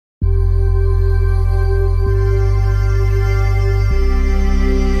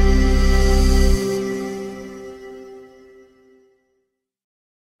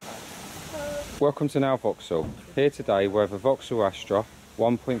Welcome to Now Vauxhall. Here today we have a Vauxhall ASTRA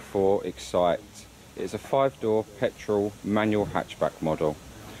 1.4 Excite. It is a 5-door petrol manual hatchback model.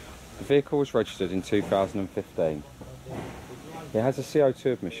 The vehicle was registered in 2015. It has a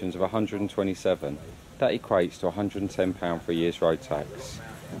CO2 emissions of 127. That equates to £110 for a year's road tax.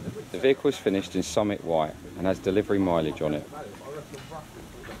 The vehicle is finished in Summit White and has delivery mileage on it.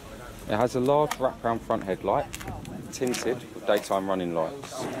 It has a large wraparound front headlight, tinted with daytime running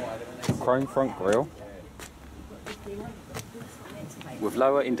lights, chrome front grille with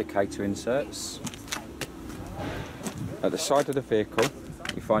lower indicator inserts. At the side of the vehicle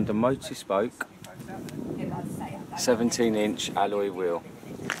you find a multi-spoke 17-inch alloy wheel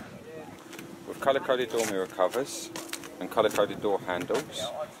with colour-coded door mirror covers and colour-coded door handles.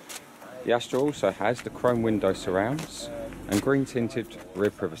 The Astra also has the chrome window surrounds and green tinted rear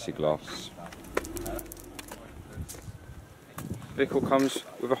privacy glass. The vehicle comes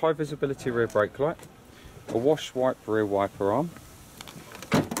with a high visibility rear brake light, a wash wipe rear wiper arm.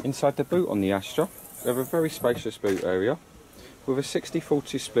 Inside the boot on the Astra we have a very spacious boot area with a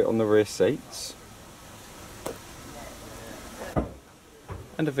 60-40 split on the rear seats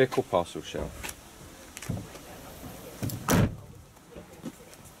and a vehicle parcel shelf.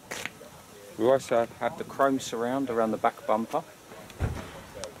 We also have the chrome surround around the back bumper.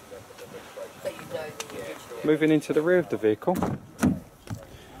 Moving into the rear of the vehicle,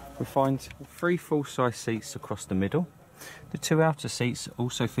 we find 3 full-size seats across the middle. The 2 outer seats are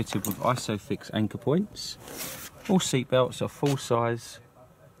also fitted with ISOFIX anchor points. All seat belts are full-size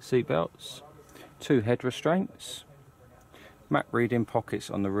seat belts. 2 head restraints, matte reading pockets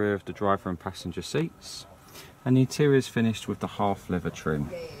on the rear of the driver and passenger seats, and the interior is finished with the half leather trim.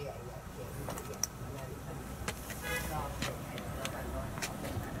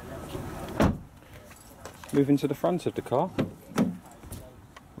 Moving to the front of the car,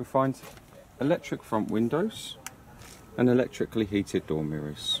 we find electric front windows and electrically heated door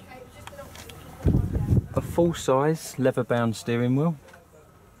mirrors. A full-size leather-bound steering wheel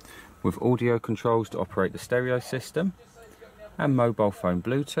with audio controls to operate the stereo system and mobile phone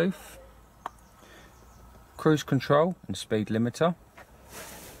Bluetooth, cruise control and speed limiter.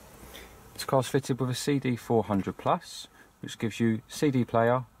 This car is fitted with a CD 400 Plus, which gives you CD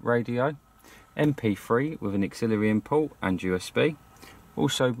player, radio, MP3 with an auxiliary input and USB,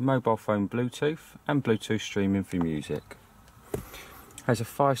 also mobile phone Bluetooth and Bluetooth streaming for music. Has a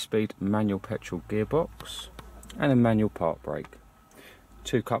 5-speed manual petrol gearbox and a manual park brake.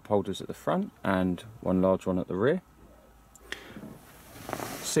 2 cup holders at the front and 1 large one at the rear.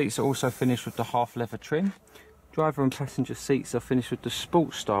 Seats are also finished with the half leather trim. Driver and passenger seats are finished with the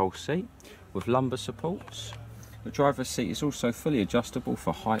sports style seat with lumbar supports. The driver's seat is also fully adjustable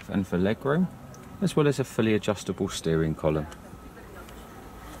for height and for legroom, as well as a fully adjustable steering column.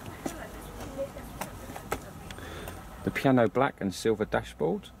 The piano black and silver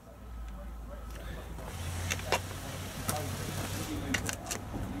dashboard.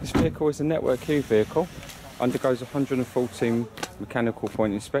 This vehicle is a Network Q vehicle, undergoes 114 mechanical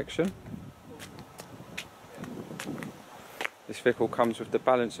point inspection. This vehicle comes with the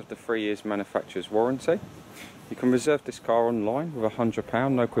balance of the 3 years manufacturer's warranty. You can reserve this car online with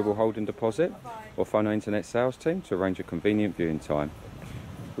 £100 no quibble holding deposit, or phone our internet sales team to arrange a convenient viewing time.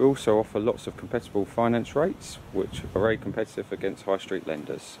 We also offer lots of compatible finance rates which are very competitive against high street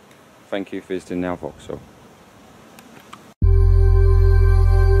lenders. Thank you for visiting Now Vauxhall.